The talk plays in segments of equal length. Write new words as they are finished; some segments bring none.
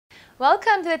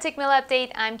Welcome to the Tickmill Update.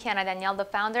 I'm Kiana Danielle, the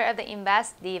founder of the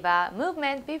Invest Diva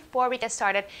movement. Before we get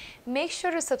started, make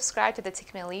sure to subscribe to the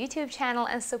Tickmill YouTube channel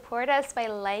and support us by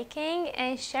liking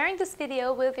and sharing this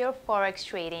video with your Forex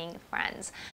trading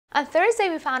friends. On Thursday,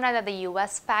 we found out that the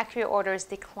U.S. factory orders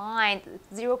declined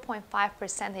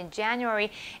 0.5% in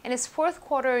January, and its fourth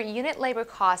quarter unit labor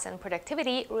costs and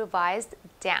productivity revised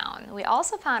down. We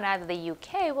also found out that the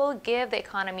U.K. will give the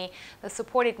economy the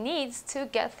support it needs to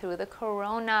get through the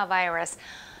coronavirus.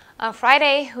 On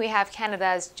Friday, we have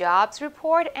Canada's jobs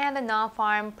report and the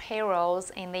non-farm payrolls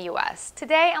in the U.S.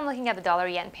 Today, I'm looking at the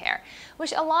dollar-yen pair,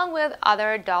 which along with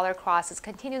other dollar crosses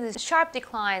continues its sharp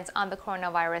declines on the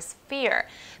coronavirus fear.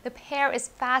 The pair is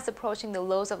fast approaching the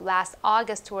lows of last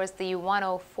August towards the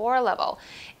 104 level.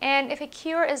 And if a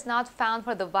cure is not found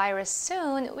for the virus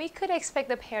soon, we could expect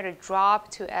the pair to drop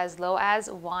to as low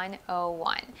as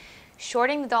 101.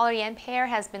 Shorting the dollar-yen pair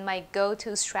has been my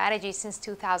go-to strategy since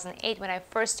 2008 when I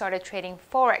first started trading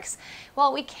Forex.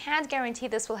 While we can't guarantee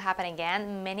this will happen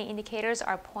again, many indicators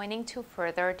are pointing to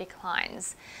further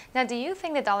declines. Now, do you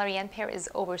think the dollar-yen pair is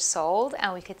oversold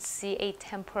and we could see a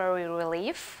temporary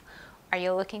relief? Are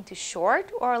you looking to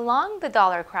short or long the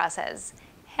dollar crosses?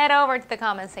 Head over to the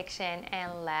comment section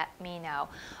and let me know.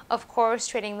 Of course,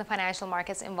 trading the financial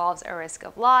markets involves a risk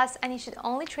of loss, and you should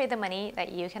only trade the money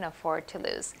that you can afford to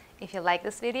lose. If you like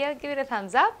this video, give it a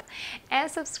thumbs up and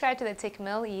subscribe to the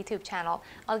Tickmill YouTube channel.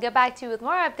 I'll get back to you with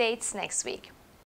more updates next week.